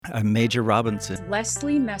I'm Major Robinson.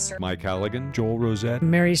 Leslie Messer. Mike Halligan. Joel Rosette.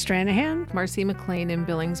 Mary Stranahan. Marcy McLean in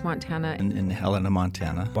Billings, Montana. In Helena,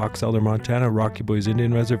 Montana. Box Elder, Montana. Rocky Boys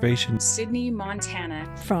Indian Reservation. Sydney, Montana.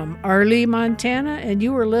 From Arley, Montana, and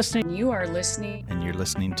you are listening. You are listening. And you're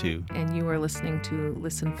listening to. And you are listening to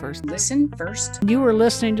Listen First. Listen First. You are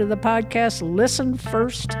listening to the podcast Listen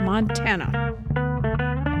First, Montana.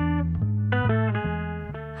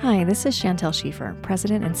 Hi, this is Chantel Schiefer,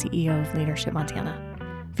 President and CEO of Leadership Montana.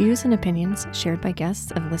 Views and opinions shared by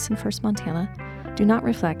guests of Listen First Montana do not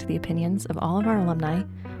reflect the opinions of all of our alumni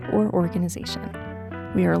or organization.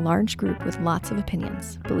 We are a large group with lots of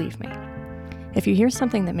opinions, believe me. If you hear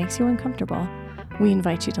something that makes you uncomfortable, we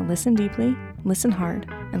invite you to listen deeply, listen hard,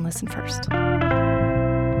 and listen first.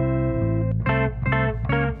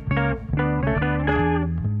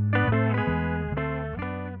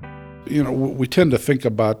 You know, we tend to think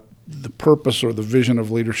about the purpose or the vision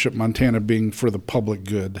of Leadership Montana being for the public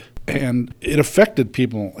good. And it affected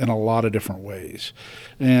people in a lot of different ways.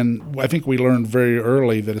 And I think we learned very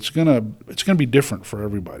early that it's gonna be different for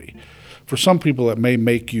everybody. For some people, it may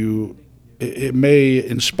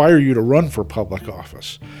inspire you to run for public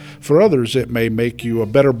office. For others, it may make you a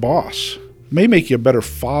better boss, may make you a better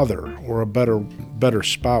father or a better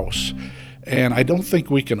spouse. And I don't think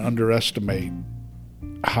we can underestimate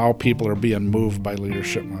how people are being moved by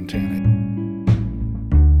Leadership Montana.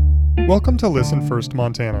 Welcome to Listen First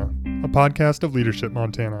Montana, a podcast of Leadership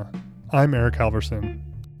Montana. I'm Eric Halverson.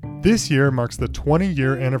 This year marks the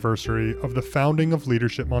 20-year anniversary of the founding of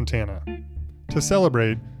Leadership Montana. To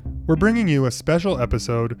celebrate, we're bringing you a special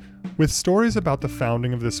episode with stories about the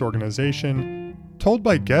founding of this organization, told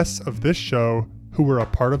by guests of this show who were a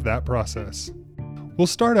part of that process. We'll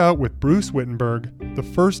start out with Bruce Wittenberg, the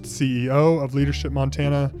first CEO of Leadership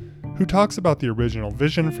Montana, who talks about the original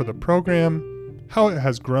vision for the program, how it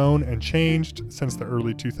has grown and changed since the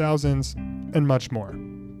early 2000s, and much more.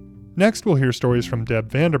 Next, we'll hear stories from Deb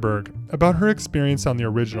Vanderberg about her experience on the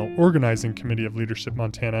original organizing committee of Leadership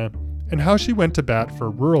Montana and how she went to bat for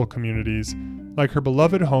rural communities like her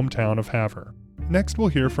beloved hometown of Havre. Next, we'll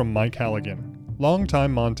hear from Mike Halligan,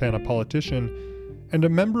 longtime Montana politician and a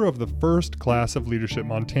member of the first class of Leadership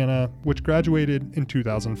Montana, which graduated in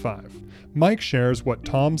 2005. Mike shares what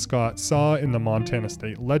Tom Scott saw in the Montana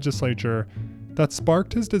State Legislature that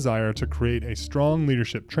sparked his desire to create a strong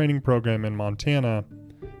leadership training program in Montana,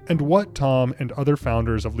 and what Tom and other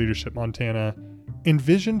founders of Leadership Montana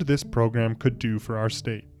envisioned this program could do for our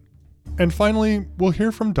state. And finally, we'll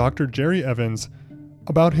hear from Dr. Jerry Evans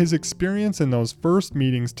about his experience in those first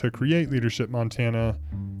meetings to create Leadership Montana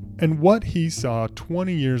and what he saw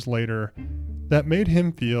 20 years later that made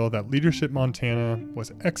him feel that Leadership Montana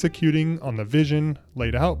was executing on the vision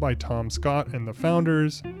laid out by Tom Scott and the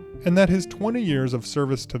founders, and that his 20 years of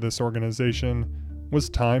service to this organization was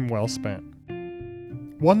time well spent.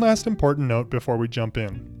 One last important note before we jump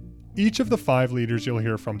in. Each of the 5 leaders you'll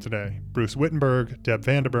hear from today, Bruce Wittenberg, Deb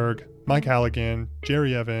Vanderberg, Mike Halligan,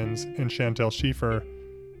 Jerry Evans, and Chantel Schiefer,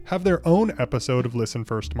 have their own episode of Listen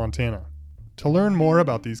First Montana. To learn more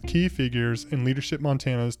about these key figures in Leadership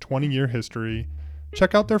Montana's 20-year history,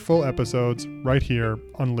 check out their full episodes right here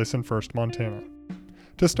on Listen First Montana.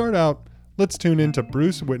 To start out, let's tune in to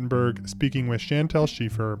Bruce Wittenberg speaking with Chantel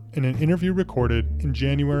Schiefer in an interview recorded in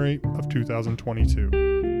January of 2022.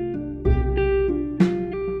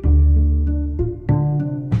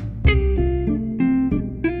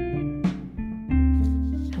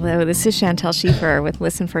 Hello, this is Chantel Schiefer with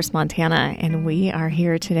Listen First Montana, and we are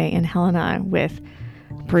here today in Helena with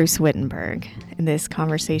Bruce Wittenberg. In this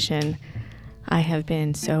conversation I have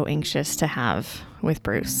been so anxious to have with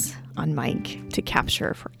Bruce on mic to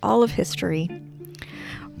capture for all of history.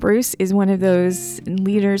 Bruce is one of those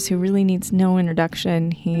leaders who really needs no introduction.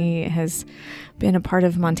 He has been a part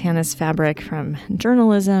of Montana's fabric from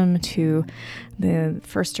journalism to the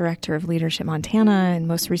first director of Leadership Montana and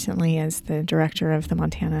most recently as the director of the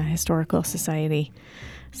Montana Historical Society.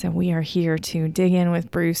 So we are here to dig in with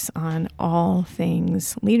Bruce on all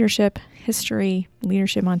things leadership, history,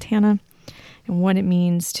 Leadership Montana, and what it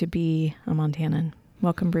means to be a Montanan.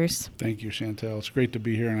 Welcome, Bruce. Thank you, Chantel. It's great to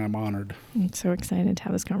be here, and I'm honored. I'm so excited to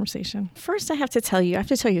have this conversation. First, I have to tell you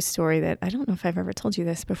a story that I don't know if I've ever told you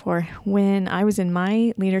this before. When I was in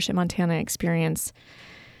my Leadership Montana experience,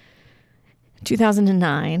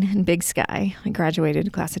 2009 in Big Sky, I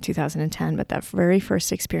graduated class of 2010, but that very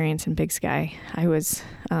first experience in Big Sky, I was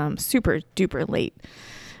super duper late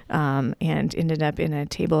and ended up in a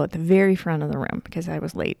table at the very front of the room because I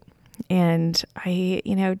was late. And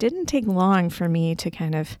it didn't take long for me to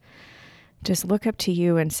kind of just look up to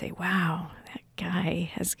you and say, wow, that guy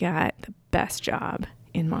has got the best job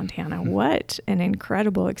in Montana. What an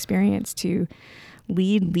incredible experience to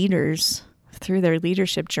lead leaders through their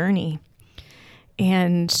leadership journey.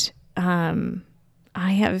 And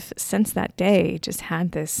I have, since that day, just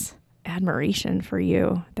had this admiration for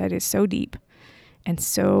you that is so deep and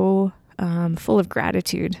so full of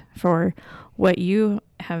gratitude for what you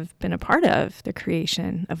have been a part of, the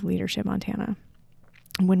creation of Leadership Montana.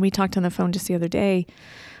 When we talked on the phone just the other day,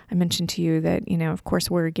 I mentioned to you that, of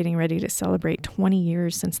course, we're getting ready to celebrate 20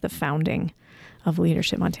 years since the founding of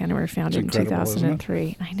Leadership Montana. We were founded in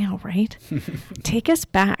 2003. I know, right? Take us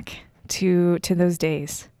back to those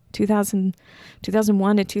days,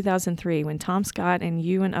 2001 to 2003, when Tom Scott and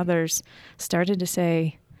you and others started to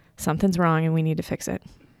say, something's wrong and we need to fix it.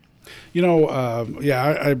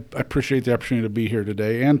 I appreciate the opportunity to be here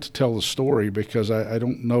today and to tell the story, because I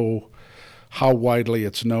don't know how widely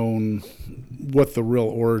it's known what the real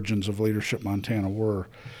origins of Leadership Montana were.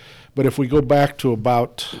 But if we go back to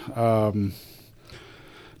about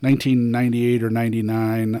 1998 or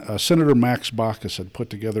 99, Senator Max Baucus had put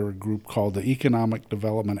together a group called the Economic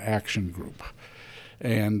Development Action Group.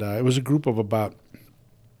 And it was a group of about,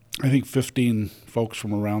 I think, 15 folks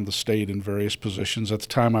from around the state in various positions. At the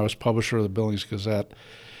time, I was publisher of the Billings Gazette.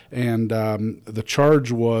 And the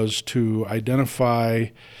charge was to identify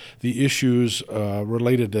the issues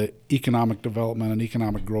related to economic development and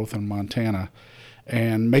economic growth in Montana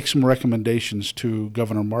and make some recommendations to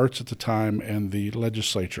Governor Martz at the time and the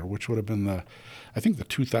legislature, which would have been the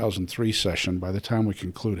 2003 session by the time we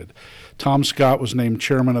concluded. Tom Scott was named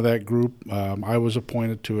chairman of that group. I was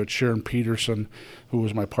appointed to it. Sharon Peterson, who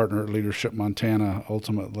was my partner at Leadership Montana,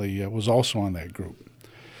 ultimately was also on that group.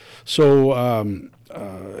 So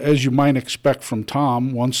as you might expect from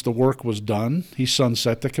Tom, once the work was done, he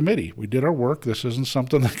sunset the committee. We did our work. This isn't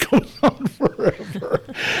something that goes on forever.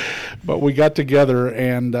 But we got together,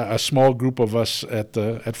 and a small group of us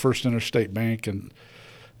at First Interstate Bank, and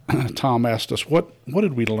Tom asked us, what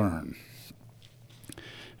did we learn?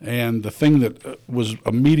 And the thing that was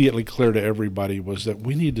immediately clear to everybody was that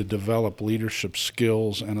we need to develop leadership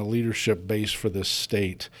skills and a leadership base for this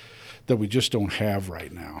state that we just don't have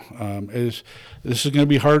right now. This is going to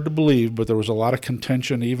be hard to believe, but there was a lot of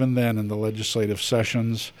contention even then in the legislative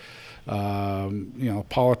sessions.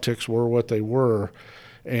 Politics were what they were.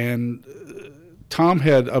 And Tom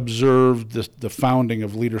had observed the founding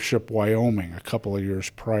of Leadership Wyoming a couple of years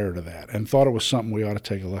prior to that and thought it was something we ought to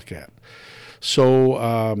take a look at. So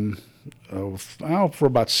for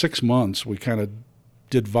about 6 months, we kind of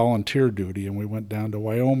did volunteer duty, and we went down to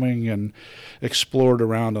Wyoming and explored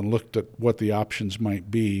around and looked at what the options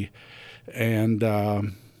might be, and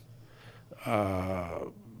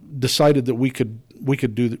decided that we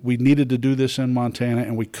needed to do this in Montana,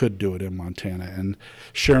 and we could do it in Montana. And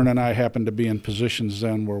Sharon and I happened to be in positions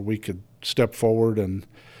then where we could step forward and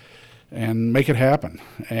make it happen.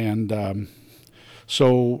 And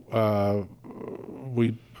so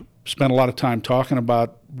we spent a lot of time talking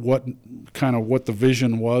about what the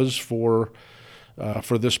vision was for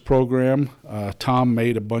this program. Tom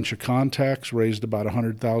made a bunch of contacts, raised about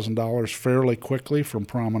 $100,000 fairly quickly from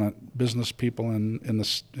prominent business people in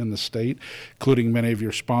the state, including many of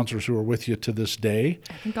your sponsors who are with you to this day.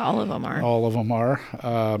 I think all of them are. All of them are.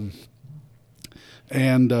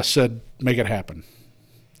 And said, make it happen.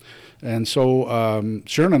 And so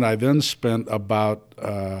Sharon and I then spent about,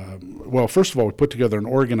 first of all, we put together an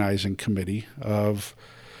organizing committee of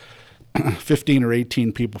 15 or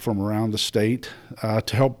 18 people from around the state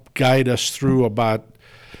to help guide us through about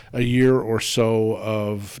a year or so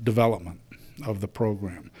of development of the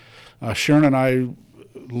program. Sharon and I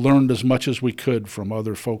learned as much as we could from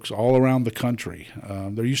other folks all around the country.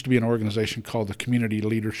 There used to be an organization called the Community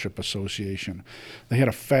Leadership Association. They had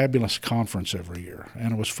a fabulous conference every year,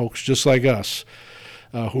 and it was folks just like us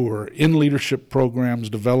who were in leadership programs,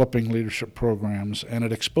 developing leadership programs, and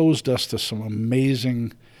it exposed us to some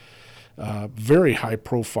amazing, very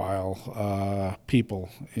high-profile people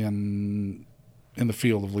in the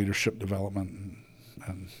field of leadership development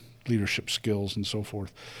and leadership skills and so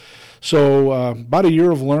forth. So about a year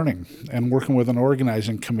of learning and working with an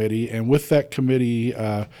organizing committee, and with that committee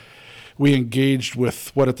we engaged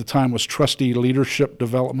with what at the time was Trustee Leadership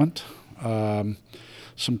Development,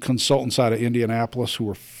 some consultants out of Indianapolis who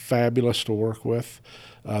were fabulous to work with.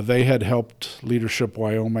 They had helped Leadership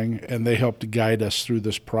Wyoming, and they helped guide us through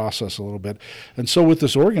this process a little bit. And so with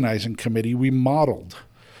this organizing committee, we modeled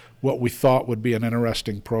what we thought would be an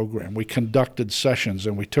interesting program. We conducted sessions,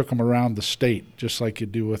 and we took them around the state, just like you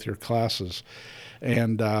do with your classes.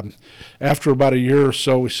 And after about a year or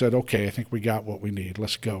so, we said, okay, I think we got what we need.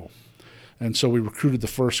 Let's go. And so we recruited the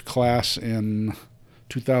first class in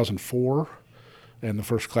 2004. And the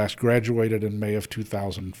first class graduated in May of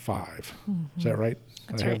 2005. Is that right?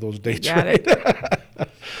 That's I have right. those dates You got right. it.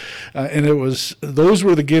 And those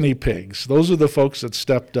were the guinea pigs. Those are the folks that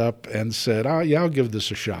stepped up and said, "Oh yeah, I'll give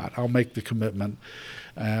this a shot. I'll make the commitment."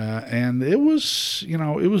 And it was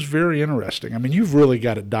very interesting. I mean, you've really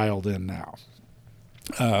got it dialed in now.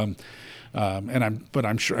 I'm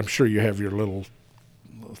sure you have your little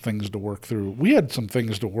things to work through. We had some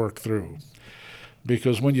things to work through.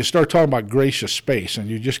 Because when you start talking about gracious space and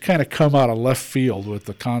you just kind of come out of left field with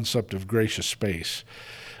the concept of gracious space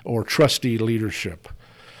or trustee leadership,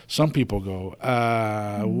 some people go,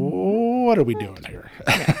 what are we doing here?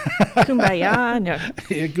 Kumbaya, no.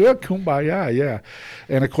 Good kumbaya, yeah.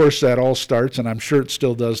 And, of course, that all starts, and I'm sure it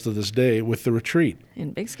still does to this day, with the retreat.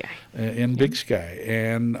 In Big Sky. In Big Sky.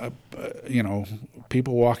 And,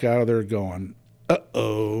 people walk out of there going,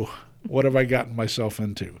 uh-oh, what have I gotten myself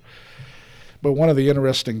into? But one of the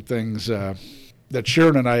interesting things that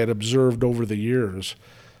Sharon and I had observed over the years,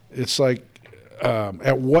 it's like,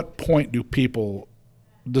 at what point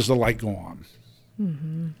does the light go on?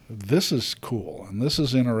 Mm-hmm. This is cool, and this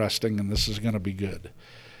is interesting, and this is going to be good.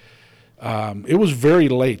 It was very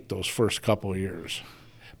late those first couple of years,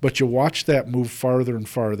 but you watch that move farther and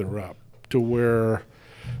farther up to where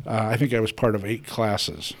I think I was part of 8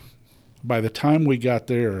 classes. By the time we got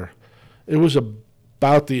there, it was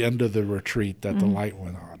about the end of the retreat that the light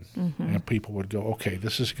went on, and people would go, okay,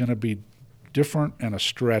 this is going to be different and a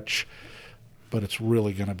stretch, but it's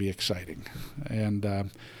really going to be exciting.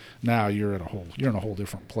 And now you're in a whole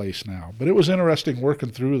different place now. But it was interesting working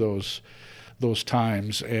through those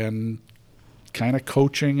times and kind of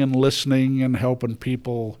coaching and listening and helping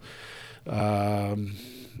people try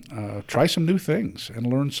some new things and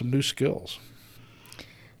learn some new skills.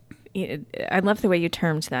 I love the way you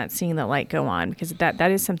termed that, seeing the light go on, because that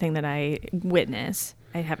is something that I witness.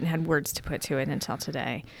 I haven't had words to put to it until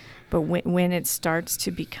today. But when it starts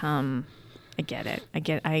to become, I get it.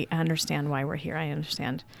 I understand why we're here. I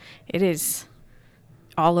understand. It is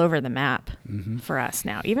all over the map for us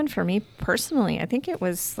now. Even for me personally, I think it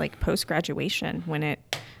was like post-graduation when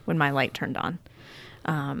my light turned on.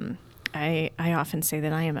 I often say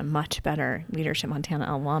that I am a much better Leadership Montana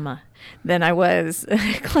alumna than I was a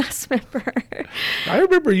class member. I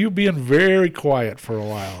remember you being very quiet for a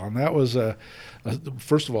while, and that was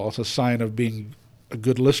first of all, it's a sign of being a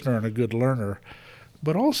good listener and a good learner,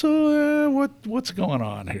 but also what's going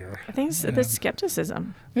on here? I think it's the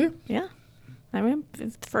skepticism. Yeah. I'm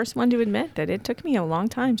the first one to admit that it took me a long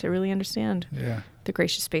time to really understand the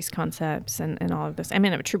gracious space concepts and all of this. I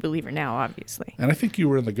mean, I'm a true believer now, obviously. And I think you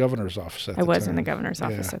were in the governor's office at the time. I was in the governor's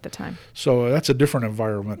office at the time. So that's a different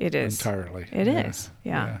environment It is. entirely. It is,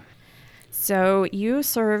 yeah. So you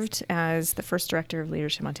served as the first director of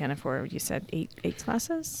Leadership Montana for, you said, eight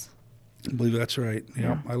classes? I believe that's right.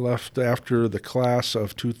 Yeah. I left after the class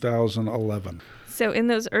of 2011. So in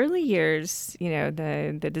those early years,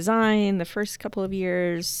 the design, the first couple of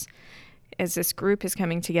years, as this group is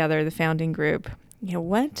coming together, the founding group,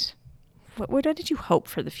 what did you hope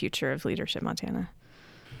for the future of Leadership Montana?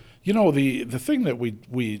 The thing that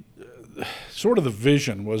we sort of the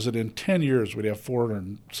vision was that in 10 years we'd have 400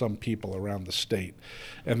 and some people around the state,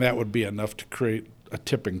 and that would be enough to create a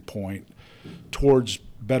tipping point towards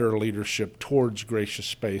better leadership, towards gracious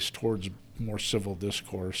space, towards more civil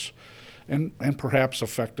discourse, and perhaps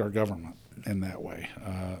affect our government in that way,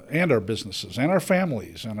 and our businesses, and our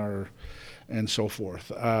families, and so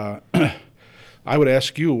forth. I would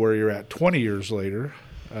ask you where you're at 20 years later,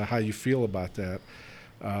 how you feel about that.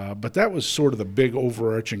 But that was sort of the big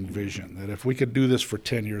overarching vision, that if we could do this for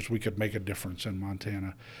 10 years, we could make a difference in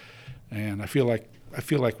Montana. And I feel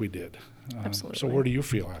like we did. Absolutely. So where do you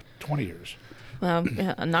feel at 20 years? Well,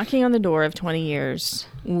 knocking on the door of 20 years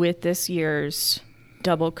with this year's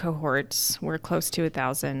double cohorts, we're close to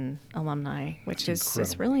 1,000 alumni, which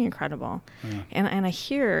is really incredible. Yeah. And I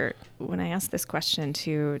hear, when I ask this question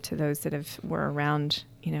to those that were around,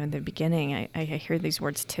 in the beginning, I hear these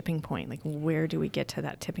words, tipping point, like where do we get to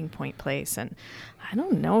that tipping point place? And I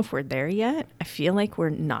don't know if we're there yet. I feel like we're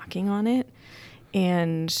knocking on it.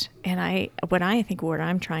 And what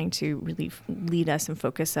I'm trying to really lead us and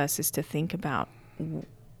focus us is to think about,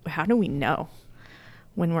 how do we know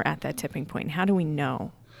when we're at that tipping point? How do we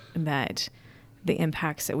know that the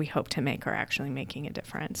impacts that we hope to make are actually making a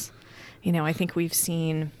difference? I think we've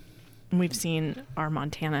seen our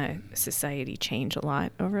Montana society change a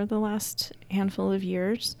lot over the last handful of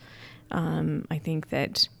years. I think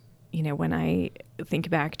that, when I think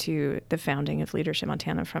back to the founding of Leadership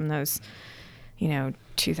Montana from those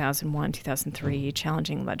 2001, 2003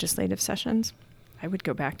 challenging legislative sessions, I would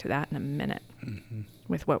go back to that in a minute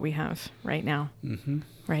with what we have right now.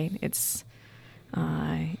 Right? It's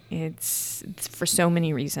for so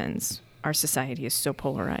many reasons. Our society is so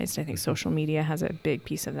polarized. I think social media has a big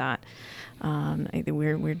piece of that.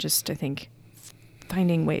 We're just, I think,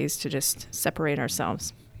 finding ways to just separate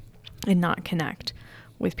ourselves and not connect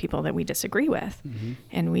with people that we disagree with.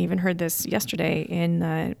 And we even heard this yesterday in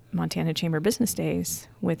the Montana Chamber Business Days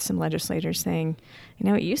with some legislators saying,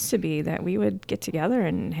 it used to be that we would get together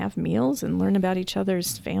and have meals and learn about each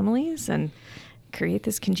other's families and create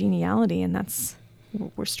this congeniality, and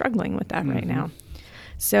we're struggling with that right now.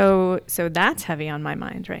 So that's heavy on my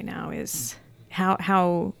mind right now, is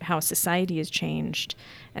how society has changed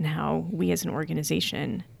and how we as an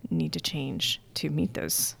organization need to change to meet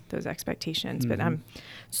those expectations. But I'm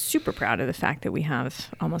super proud of the fact that we have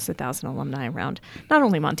almost 1,000 alumni around not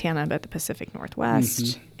only Montana, but the Pacific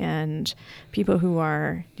Northwest, and people who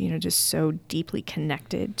are, just so deeply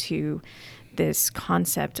connected to this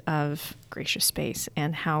concept of gracious space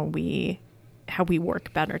and how we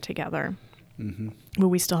work better together. But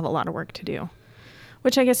we still have a lot of work to do,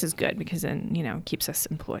 which I guess is good because then, keeps us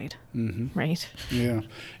employed, right? Yeah.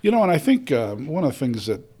 And I think one of the things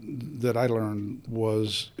that I learned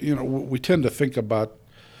was, we tend to think about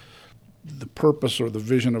the purpose or the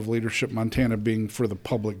vision of Leadership Montana being for the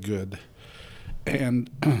public good.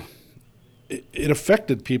 And it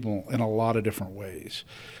affected people in a lot of different ways.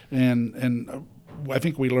 And I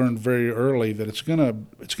think we learned very early that it's gonna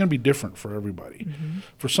be different for everybody.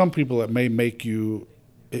 For some people, it may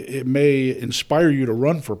inspire you to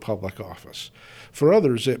run for public office. For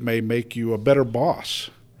others, it may make you a better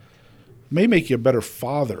boss, may make you a better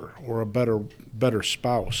father or a better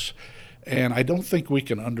spouse. And I don't think we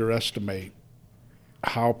can underestimate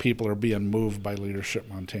how people are being moved by Leadership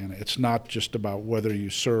Montana. It's not just about whether you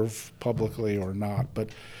serve publicly or not, but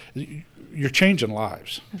you're changing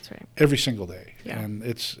lives. That's right. Every single day. Yeah. And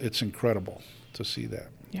it's incredible to see that.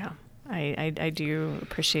 Yeah. I do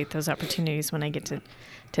appreciate those opportunities when I get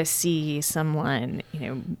to see someone,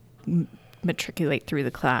 matriculate through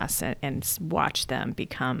the class and watch them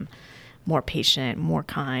become more patient, more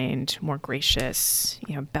kind, more gracious,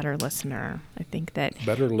 better listener. I think that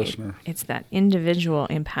better listener. It's that individual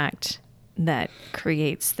impact that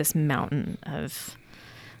creates this mountain of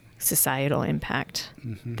societal impact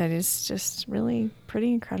that is just really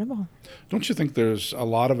pretty incredible. Don't you think there's a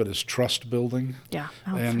lot of it is trust building? Yeah,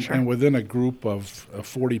 and, for sure. And within a group of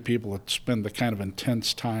 40 people that spend the kind of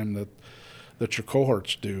intense time that your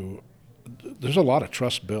cohorts do, there's a lot of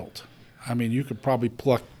trust built. I mean, you could probably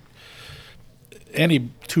pluck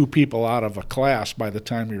any two people out of a class by the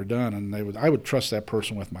time you're done, and I would trust that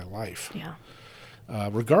person with my life. Yeah.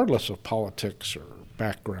 Regardless of politics or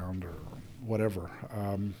background or whatever.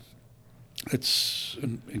 It's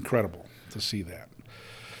incredible to see that.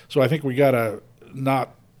 So I think we got to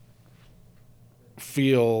not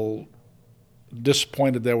feel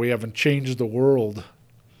disappointed that we haven't changed the world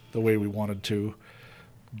the way we wanted to,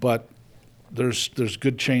 but there's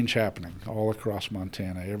good change happening all across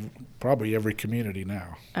Montana, probably every community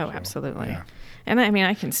now. Oh, so, absolutely. Yeah. And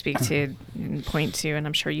I can speak to and point to, and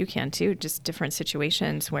I'm sure you can too, just different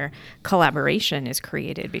situations where collaboration is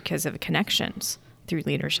created because of connections through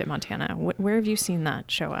Leadership Montana. Where have you seen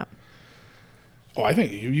that show up? Oh, I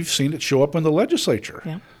think you've seen it show up in the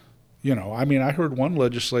legislature. Yeah. I heard one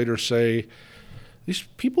legislator say, these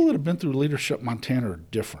people that have been through Leadership Montana are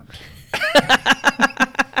different.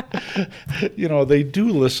 They do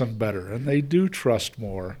listen better and they do trust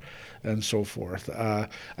more and so forth. I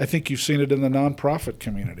think you've seen it in the nonprofit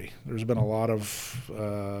community. There's been a lot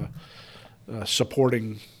of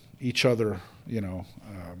supporting each other,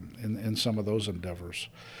 in some of those endeavors.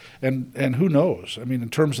 And who knows? In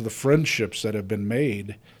terms of the friendships that have been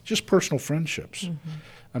made, just personal friendships.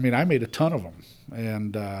 I made a ton of them.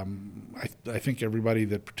 And I think everybody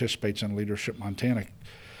that participates in Leadership Montana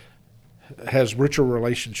has richer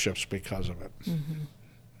relationships because of it.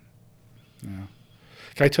 Yeah.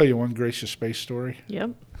 Can I tell you one Gracious Space story?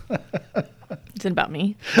 Yep. Is it about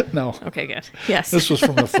me? No. Okay, good. Yes. This was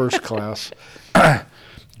from the first class.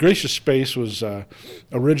 Gracious Space was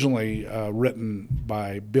originally written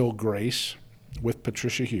by Bill Grace with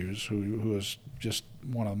Patricia Hughes, who is just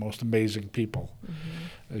one of the most amazing people,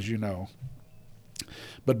 as you know.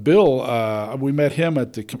 But Bill, we met him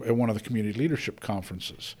at one of the community leadership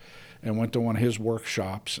conferences and went to one of his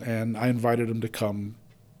workshops, and I invited him to come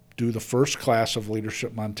do the first class of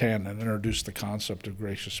Leadership Montana and introduce the concept of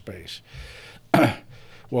Gracious Space.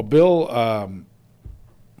 Well, Bill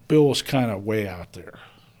was kind of way out there.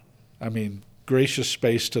 Gracious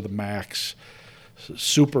Space to the max,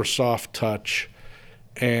 super soft touch,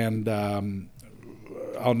 and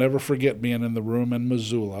I'll never forget being in the room in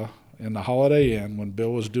Missoula in the Holiday Inn when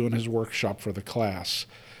Bill was doing his workshop for the class.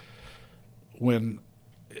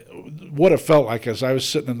 What it felt like is I was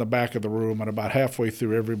sitting in the back of the room, and about halfway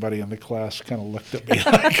through, everybody in the class kind of looked at me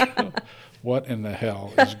like, what in the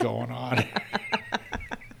hell is going on?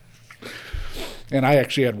 And I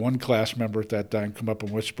actually had one class member at that time come up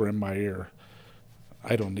and whisper in my ear,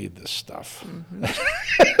 I don't need this stuff. Mm-hmm.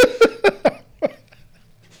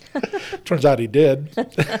 Turns out he did.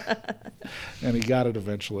 And he got it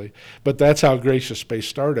eventually. But that's how Gracious Space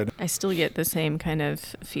started. I still get the same kind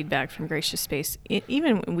of feedback from Gracious Space.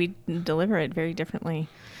 Even when we deliver it very differently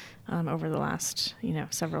over the last,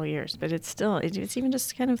 several years. But it's still, it's even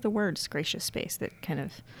just kind of the words Gracious Space that kind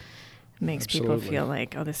of makes Absolutely. people feel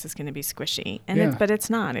like, oh, this is going to be squishy. But it's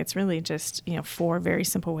not. It's really just, 4 very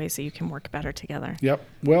simple ways that you can work better together. Yep.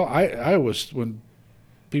 Well, I was, when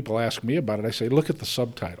people ask me about it, I say, look at the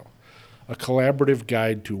subtitle. A collaborative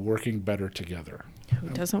guide to working better together. Who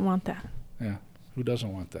doesn't want that? Yeah. Who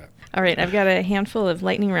doesn't want that? All right. I've got a handful of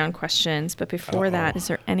lightning round questions. But before that, is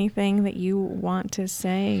there anything that you want to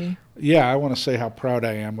say? Yeah, I want to say how proud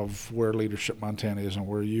I am of where Leadership Montana is and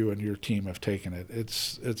where you and your team have taken it.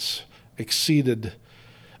 It's exceeded.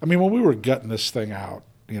 I mean, when we were gutting this thing out,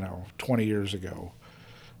 20 years ago,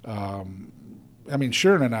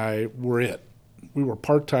 Sharon and I were it. We were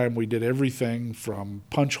part-time. We did everything from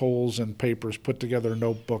punch holes in papers, put together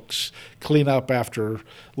notebooks, clean up after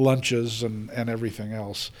lunches and everything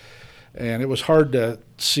else. And it was hard to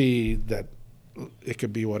see that it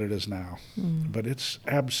could be what it is now. But it's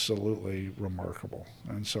absolutely remarkable.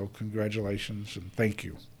 And so congratulations and thank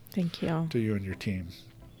you. Thank you. To you and your team.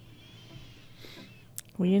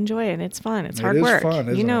 We enjoy it. It's fun. It's hard work. Fun,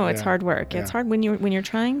 isn't it? It's hard work. Yeah. It's hard when you're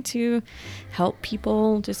trying to help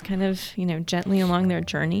people just kind of, gently along their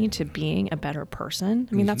journey to being a better person.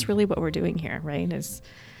 I mean, that's really what we're doing here, right? Is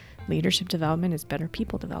leadership development is better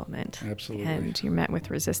people development. Absolutely. And you're met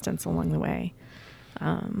with resistance along the way.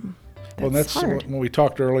 That's hard. When we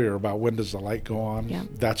talked earlier about when does the light go on, yeah.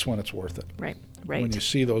 That's when it's worth it. Right. When you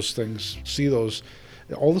see those things,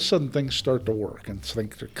 all of a sudden things start to work and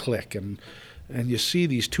things to click and you see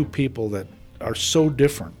these two people that are so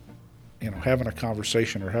different, having a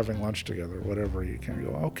conversation or having lunch together or whatever, you kind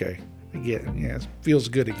of go, okay, I get it. Yeah, it feels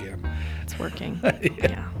good again. It's working.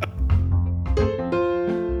 Yeah.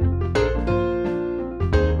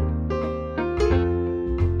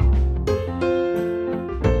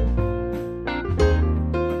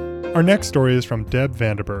 Our next story is from Deb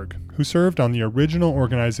Vanderberg, who served on the original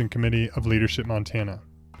organizing committee of Leadership Montana.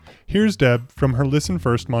 Here's Deb from her Listen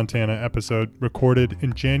First Montana episode recorded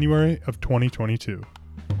in January of 2022.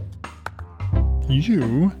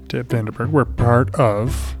 You, Deb Vanderberg, were part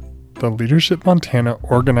of the Leadership Montana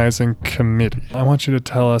Organizing Committee. I want you to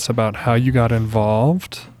tell us about how you got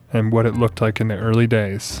involved and what it looked like in the early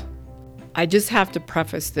days. I just have to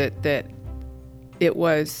preface that it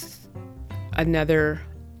was another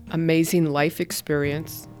amazing life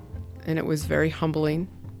experience, and it was very humbling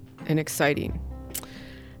and exciting.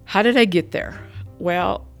 How did I get there?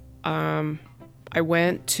 Well, I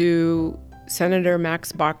went to Senator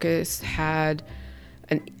Max Baucus had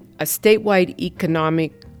a statewide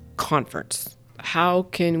economic conference. How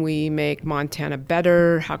can we make Montana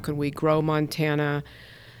better? How can we grow Montana?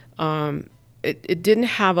 It didn't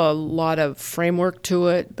have a lot of framework to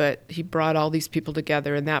it, but he brought all these people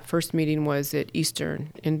together, and that first meeting was at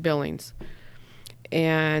Eastern in Billings.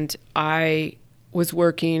 And I was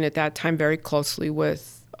working at that time very closely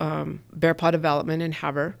with Bear Paw Development in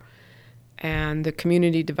Havre, and the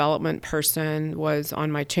community development person was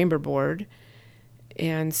on my chamber board.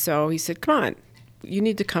 And so he said, come on, you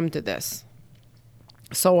need to come to this.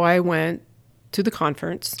 So I went to the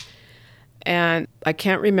conference, and I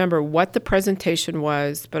can't remember what the presentation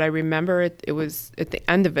was, but I remember it was at the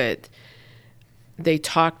end of it, they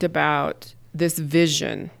talked about this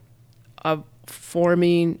vision of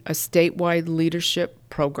forming a statewide leadership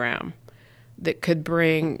program that could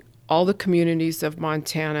bring all the communities of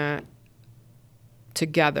Montana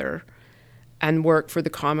together and work for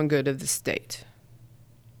the common good of the state.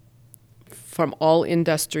 From all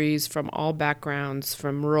industries, from all backgrounds,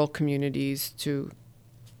 from rural communities to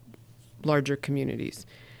larger communities.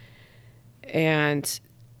 And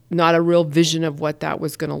not a real vision of what that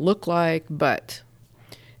was going to look like,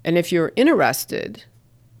 and if you're interested,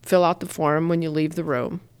 fill out the form when you leave the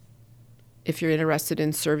room. If you're interested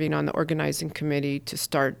in serving on the organizing committee to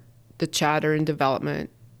start the chatter and development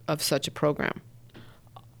of such a program.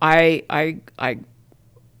 I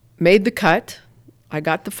made the cut. I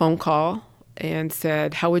got the phone call and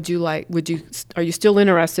said, are you still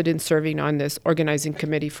interested in serving on this organizing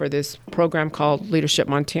committee for this program called Leadership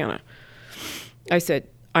Montana? I said,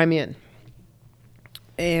 I'm in.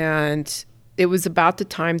 And it was about the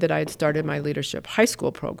time that I had started my leadership high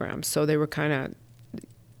school program, so they were kind of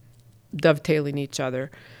dovetailing each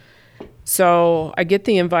other. So I get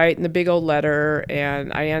the invite and the big old letter,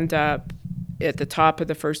 and I end up at the top of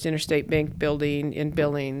the First Interstate Bank building in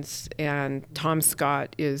Billings, and Tom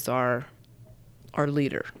Scott is our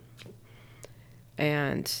leader.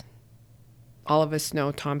 And all of us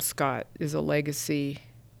know Tom Scott is a legacy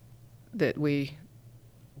that we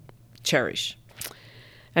cherish.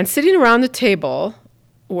 And sitting around the table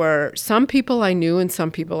were some people I knew and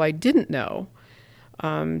some people I didn't know.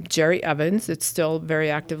 Jerry Evans, that's still very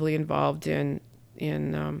actively involved in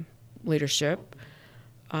leadership.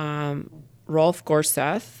 Rolf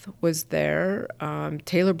Gorseth was there.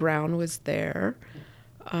 Taylor Brown was there.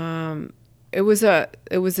 It was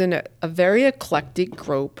in a very eclectic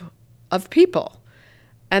group of people.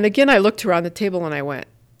 And again, I looked around the table and I went,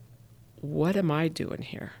 what am I doing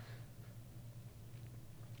here?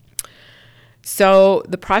 So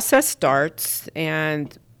the process starts,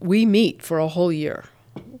 and we meet for a whole year,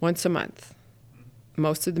 once a month.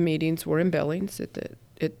 Most of the meetings were in Billings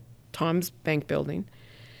at Tom's Bank building.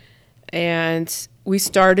 And we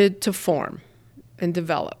started to form and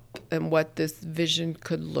develop and what this vision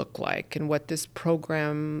could look like and what this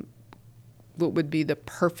program, what would be the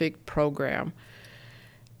perfect program.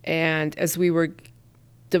 And as we were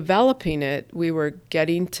developing it, we were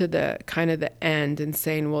getting to the kind of the end and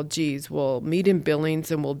saying, well, geez, we'll meet in Billings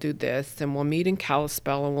and we'll do this, and we'll meet in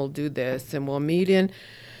Kalispell and we'll do this, and we'll meet in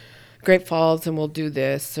Great Falls and we'll do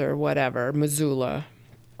this, or whatever, Missoula.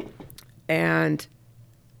 And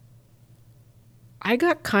I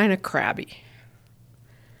got kind of crabby.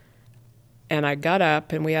 And I got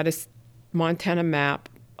up, and we had a Montana map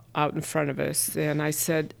out in front of us, and I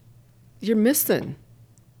said, you're missing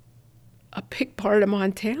a big part of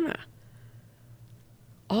Montana.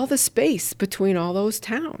 All the space between all those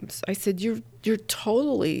towns. I said, you're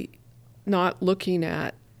totally not looking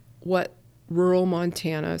at what rural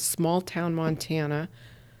Montana, small town Montana.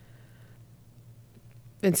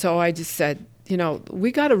 And so I just said,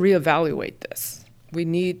 we got to reevaluate this. We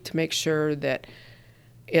need to make sure that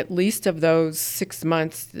at least of those 6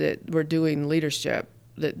 months that we're doing leadership,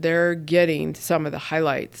 that they're getting some of the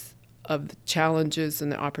highlights of the challenges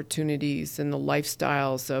and the opportunities and the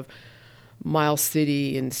lifestyles of Miles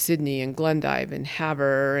City and Sidney and Glendive and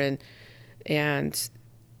Havre, and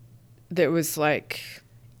there was like,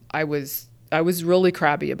 I was really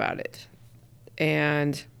crabby about it.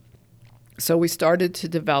 And so we started to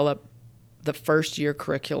develop the first year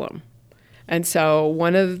curriculum. And so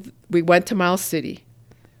we went to Miles City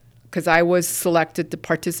because I was selected to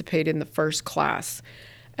participate in the first class.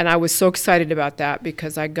 And I was so excited about that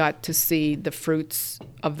because I got to see the fruits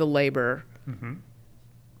of the labor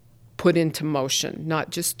put into motion, not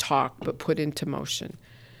just talk, but put into motion.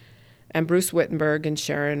 And Bruce Wittenberg and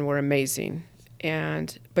Sharon were amazing.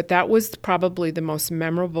 But that was probably the most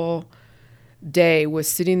memorable day, was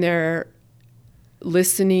sitting there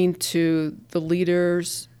listening to the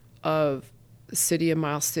leaders of the city of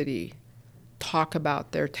Miles City talk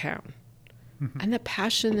about their town and the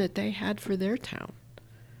passion that they had for their town.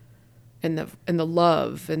 And the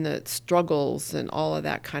love and the struggles and all of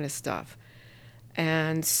that kind of stuff.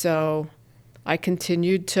 And so I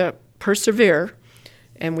continued to persevere,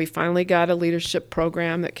 and we finally got a leadership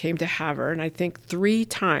program that came to Havre. And I think 3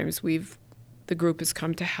 times the group has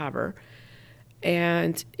come to Havre.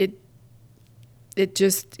 And it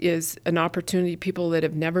just is an opportunity, people that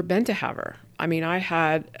have never been to Havre. I mean, I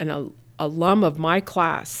had an alum of my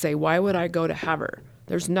class say, why would I go to Havre?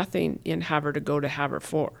 There's nothing in Havre to go to Havre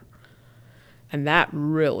for. And that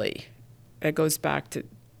really, it goes back to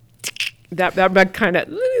that kind of,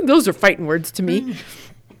 those are fighting words to me.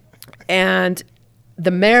 And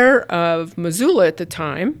the mayor of Missoula at the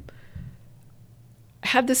time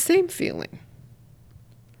had the same feeling.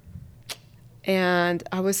 And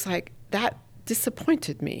I was like, that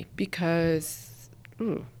disappointed me because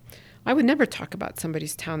I would never talk about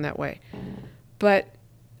somebody's town that way. But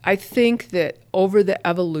I think that over the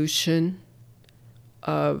evolution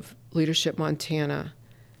of Leadership Montana,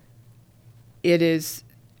 it is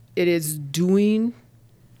doing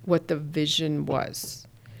what the vision was,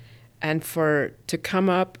 and to come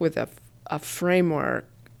up with a framework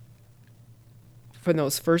for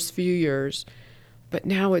those first few years, but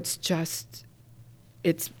now it's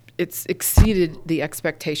exceeded the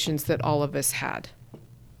expectations that all of us had.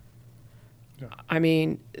 Yeah. I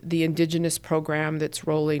mean, the Indigenous program that's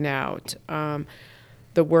rolling out,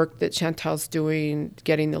 the work that Chantel's doing,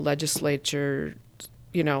 getting the legislature,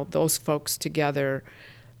 those folks together,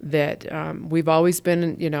 that we've always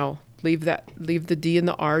been, leave the D and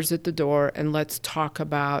the R's at the door, and let's talk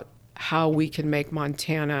about how we can make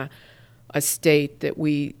Montana a state that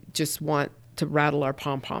we just want to rattle our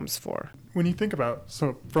pom-poms for. When you think about,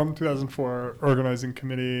 so from 2004, organizing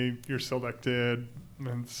committee, you're selected,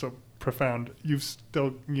 and so profound.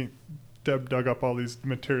 Deb dug up all these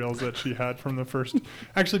materials that she had from the first.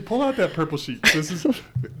 Actually, pull out that purple sheet.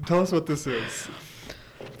 Tell us what this is.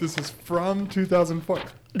 This is from 2004.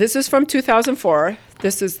 This is from 2004.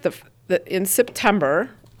 This is the in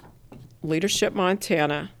September, Leadership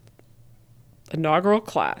Montana inaugural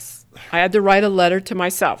class. I had to write a letter to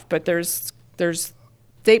myself, but there's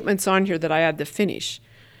statements on here that I had to finish.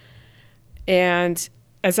 And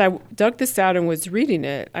as I dug this out and was reading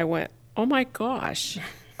it, I went, oh my gosh,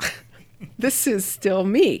 this is still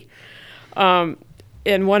me. And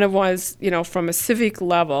one of was, from a civic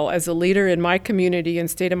level, as a leader in my community and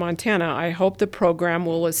state of Montana, I hope the program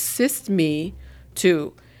will assist me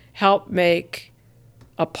to help make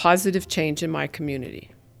a positive change in my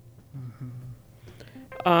community.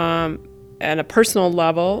 And a personal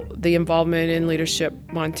level, the involvement in Leadership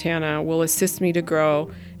Montana will assist me to grow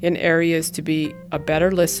in areas to be a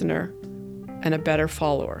better listener and a better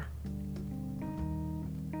follower.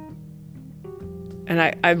 And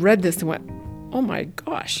I read this and went, oh my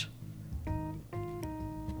gosh.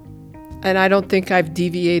 And I don't think I've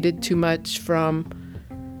deviated too much from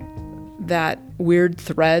that weird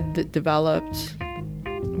thread that developed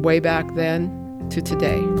way back then to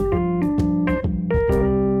today.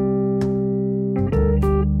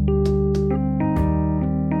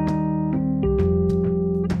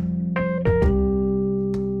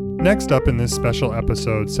 Next up in this special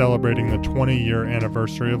episode celebrating the 20-year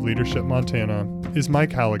anniversary of Leadership Montana is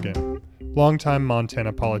Mike Halligan, longtime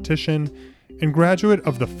Montana politician and graduate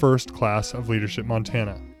of the first class of Leadership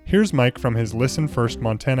Montana. Here's Mike from his Listen First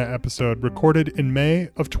Montana episode recorded in May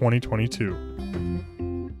of 2022.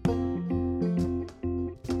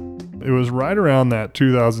 It was right around that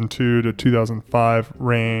 2002 to 2005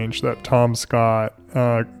 range that Tom Scott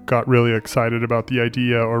got really excited about the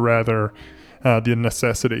idea, or rather, the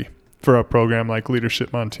necessity for a program like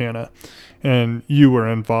Leadership Montana. And you were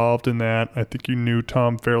involved in that. I think you knew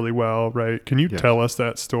Tom fairly well, right? Can you tell us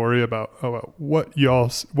that story about what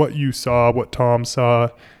you saw, what Tom saw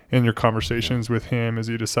in your conversations with him as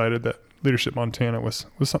you decided that Leadership Montana was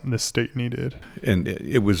something this state needed? And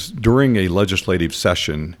it was during a legislative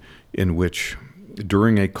session in which,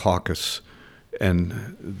 during a caucus,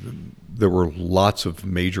 and there were lots of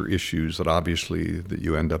major issues that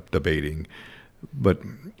you end up debating. But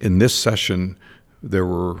in this session, there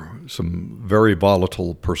were some very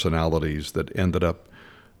volatile personalities that ended up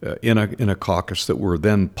in a caucus that were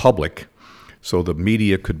then public, so the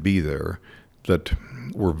media could be there, that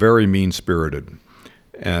were very mean-spirited.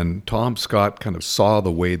 And Tom Scott kind of saw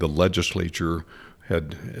the way the legislature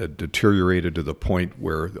had deteriorated to the point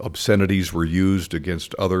where obscenities were used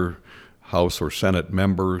against other House or Senate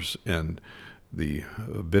members, and the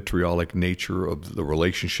vitriolic nature of the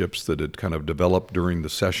relationships that had kind of developed during the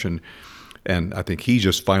session. And I think he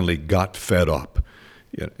just finally got fed up,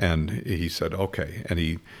 and he said, okay. And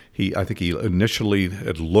I think he initially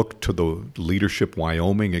had looked to the Leadership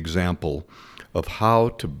Wyoming example of how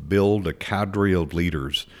to build a cadre of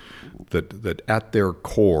leaders that at their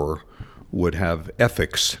core would have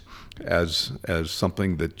ethics as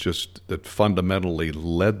something that fundamentally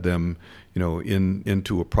led them,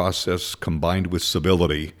 into a process combined with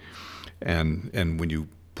civility, and when you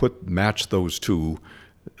match those two,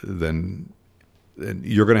 then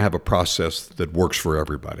you're going to have a process that works for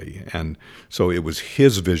everybody. And so it was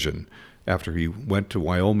his vision after he went to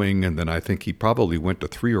Wyoming, and then I think he probably went to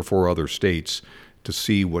 3 or 4 other states to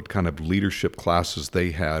see what kind of leadership classes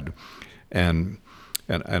they had, and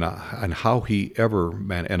how he ever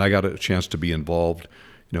and I got a chance to be involved,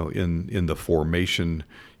 in the formation,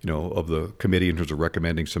 of the committee in terms of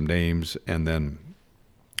recommending some names, and then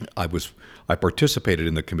I participated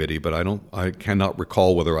in the committee, but I cannot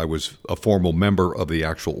recall whether I was a formal member of the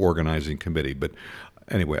actual organizing committee. But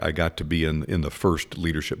anyway, I got to be in the first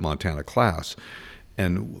Leadership Montana class,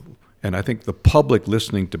 and I think the public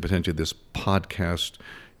listening to potentially this podcast,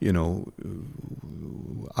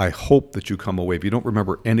 I hope that you come away, if you don't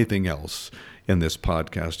remember anything else in this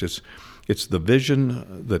podcast, it's the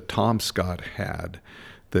vision that Tom Scott had,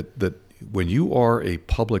 that when you are a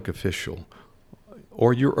public official,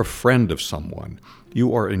 or you're a friend of someone,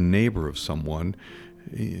 you are a neighbor of someone,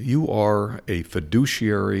 you are a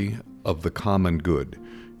fiduciary of the common good.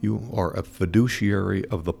 You are a fiduciary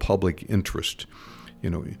of the public interest.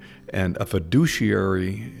 And a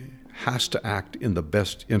fiduciary has to act in the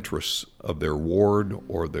best interests of their ward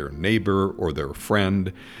or their neighbor or their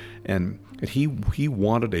friend. And he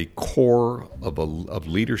wanted a core of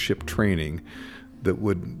leadership training that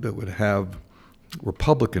would have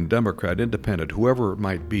Republican, Democrat, Independent, whoever it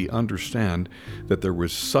might be, understand that there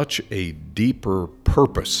was such a deeper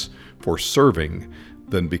purpose for serving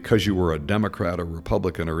than because you were a Democrat or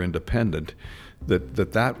Republican or Independent,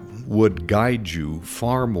 that would guide you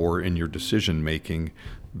far more in your decision making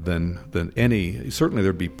than any. Certainly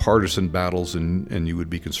there'd be partisan battles and you would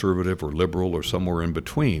be conservative or liberal or somewhere in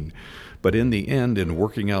between. But in the end, in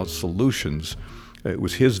working out solutions, it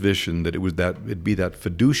was his vision that it'd be that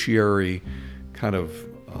fiduciary kind of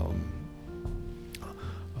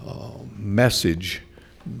message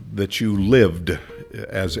that you lived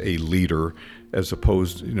as a leader, as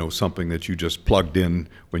opposed to something that you just plugged in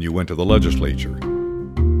when you went to the legislature.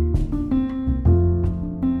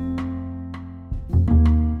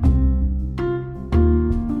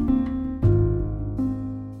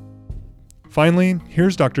 Finally,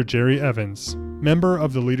 here's Dr. Jerry Evans, member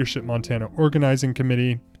of the Leadership Montana Organizing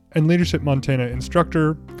Committee and Leadership Montana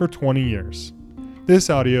instructor for 20 years. This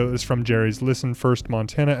audio is from Jerry's Listen First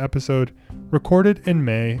Montana episode, recorded in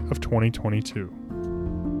May of 2022.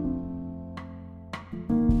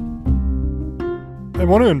 I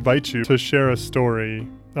want to invite you to share a story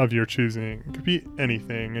of your choosing. It could be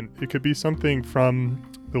anything, and it could be something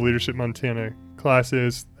from the Leadership Montana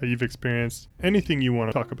classes that you've experienced, anything you want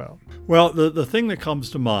to talk about. Well, the thing that comes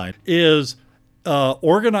to mind is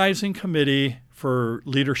organizing committee for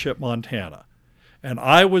Leadership Montana. And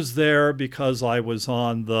I was there because I was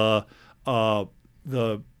on the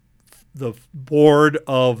board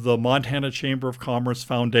of the Montana Chamber of Commerce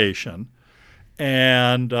Foundation.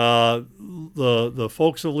 And the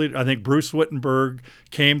folks of I think Bruce Wittenberg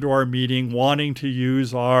came to our meeting wanting to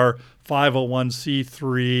use our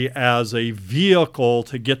 501c3 as a vehicle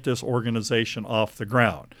to get this organization off the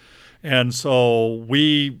ground. And so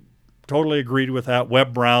we totally agreed with that.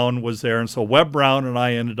 Webb Brown was there. And so Webb Brown and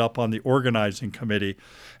I ended up on the organizing committee.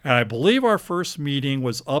 And I believe our first meeting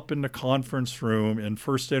was up in the conference room in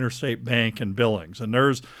First Interstate Bank in Billings. And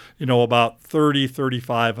there's, about 30,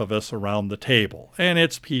 35 of us around the table. And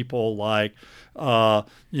it's people like, Carmen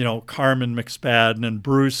McSpadden and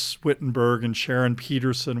Bruce Wittenberg and Sharon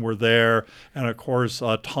Peterson were there. And of course,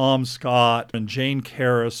 Tom Scott and Jane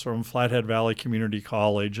Karras from Flathead Valley Community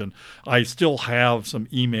College. And I still have some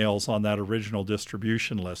emails on that original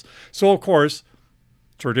distribution list. So of course,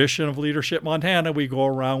 tradition of Leadership Montana, we go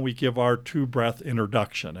around, we give our two-breath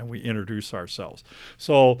introduction, and we introduce ourselves.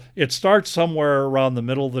 So it starts somewhere around the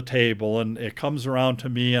middle of the table, and it comes around to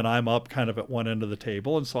me, and I'm up kind of at one end of the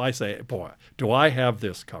table. And so I say, boy, do I have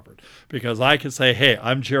this covered? Because I can say, hey,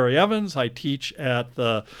 I'm Jerry Evans. I teach in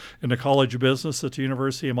the College of Business at the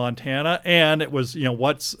University of Montana. And it was,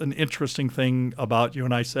 what's an interesting thing about you?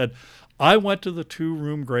 And I said, I went to the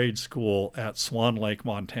 2-room grade school at Swan Lake,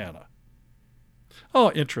 Montana. Oh,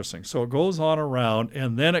 interesting. So it goes on around,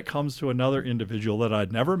 and then it comes to another individual that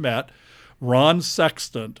I'd never met, Ron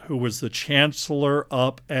Sexton, who was the chancellor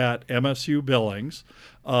up at MSU Billings,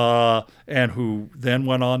 and who then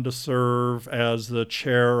went on to serve as the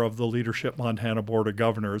chair of the Leadership Montana Board of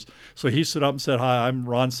Governors. So he stood up and said, hi, I'm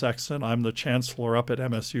Ron Sexton. I'm the chancellor up at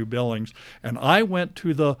MSU Billings. And I went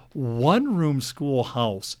to the 1-room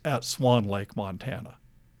schoolhouse at Swan Lake, Montana.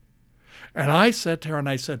 And I said to her,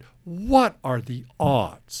 what are the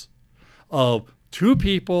odds of two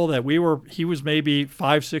people that he was maybe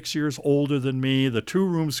 5-6 years older than me. The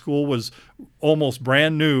 2-room school was almost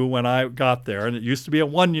brand new when I got there, and it used to be a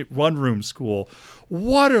one-room school.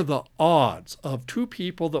 What are the odds of two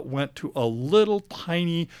people that went to a little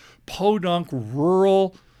tiny podunk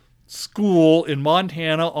rural school in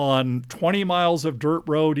Montana on 20 miles of dirt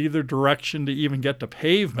road either direction to even get to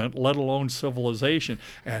pavement, let alone civilization?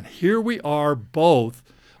 And here we are both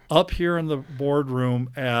up here in the boardroom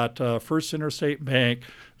at First Interstate Bank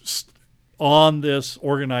on this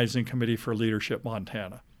organizing committee for Leadership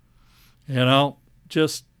Montana.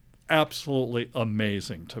 Just absolutely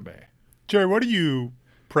amazing to me. Jerry, what are you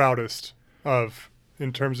proudest of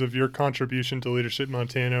in terms of your contribution to Leadership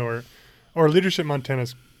Montana or Leadership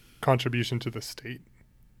Montana's contribution to the state?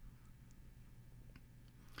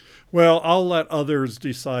 Well, I'll let others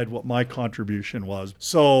decide what my contribution was.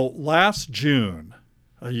 So last June,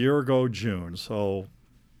 a year ago June, so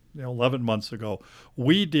 11 months ago,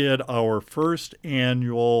 we did our first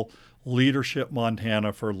annual Leadership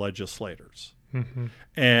Montana for Legislators. Mm-hmm.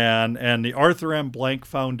 And the Arthur M. Blank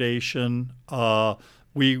Foundation, Chantel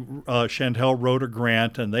wrote a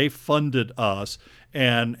grant and they funded us.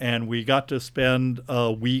 And we got to spend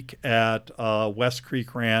a week at West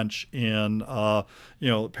Creek Ranch in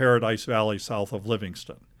Paradise Valley south of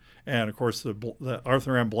Livingston. And of course, the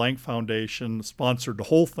Arthur M. Blank Foundation sponsored the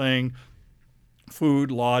whole thing: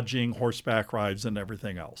 food, lodging, horseback rides, and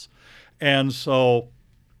everything else. And so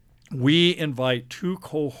we invite 2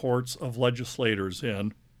 cohorts of legislators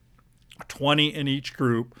in, 20 in each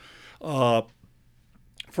group.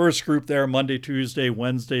 First group there Monday, Tuesday,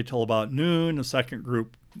 Wednesday till about noon. The second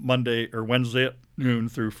group Monday or Wednesday at noon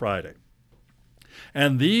through Friday.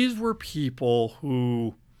 And these were people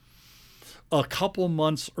who a couple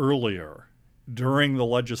months earlier during the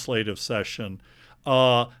legislative session,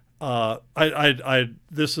 this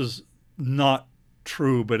is not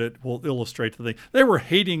true, but it will illustrate the thing. They were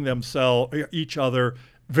hating each other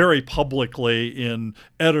very publicly in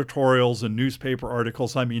editorials and newspaper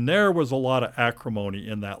articles. I mean, there was a lot of acrimony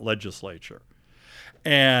in that legislature.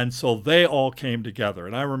 And so they all came together.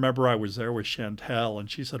 And I remember I was there with Chantel, and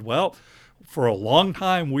she said, well, for a long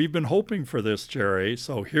time, we've been hoping for this, Jerry.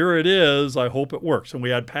 So here it is. I hope it works. And we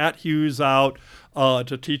had Pat Hughes out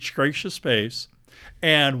to teach Gracious Space.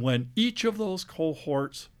 And when each of those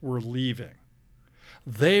cohorts were leaving,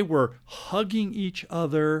 they were hugging each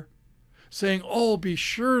other, saying, oh, be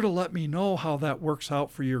sure to let me know how that works out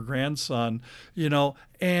for your grandson,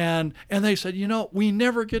 and they said, we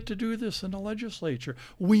never get to do this in the legislature.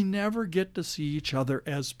 We never get to see each other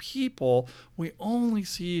as people. We only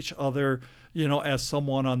see each other, as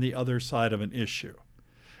someone on the other side of an issue.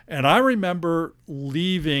 And I remember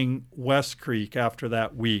leaving West Creek after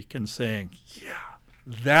that week and saying, yeah,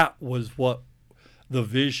 that was what the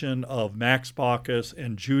vision of Max Baucus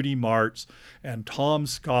and Judy Martz and Tom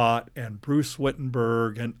Scott and Bruce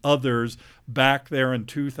Wittenberg and others back there in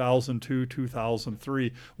 2002,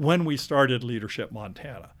 2003, when we started Leadership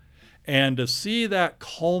Montana. And to see that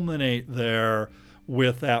culminate there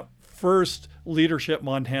with that first Leadership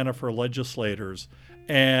Montana for legislators,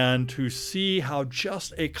 and to see how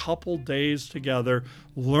just a couple days together,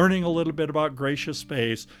 learning a little bit about Gracious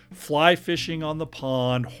Space, fly fishing on the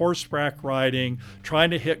pond, horseback riding, trying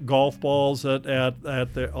to hit golf balls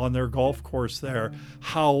on their golf course there,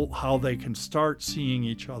 how they can start seeing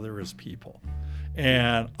each other as people.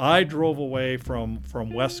 And I drove away from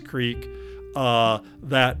West Creek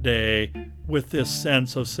that day with this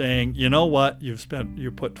sense of saying, you know what, you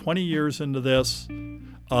put 20 years into this.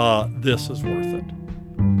 This is worth it.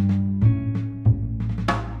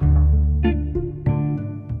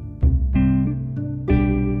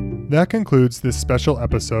 That concludes this special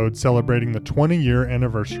episode celebrating the 20-year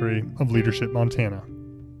anniversary of Leadership Montana.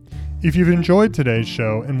 If you've enjoyed today's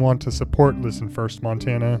show and want to support Listen First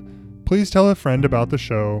Montana, please tell a friend about the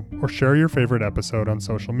show or share your favorite episode on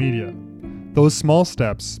social media. Those small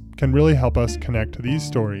steps can really help us connect these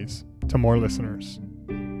stories to more listeners.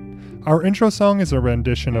 Our intro song is a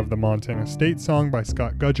rendition of the Montana State Song by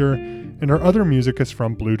Scott Gudger, and our other music is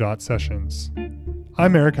from Blue Dot Sessions.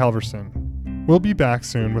 I'm Eric Halverson. We'll be back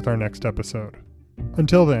soon with our next episode.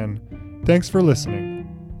 Until then, thanks for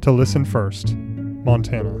listening to Listen First,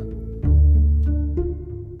 Montana.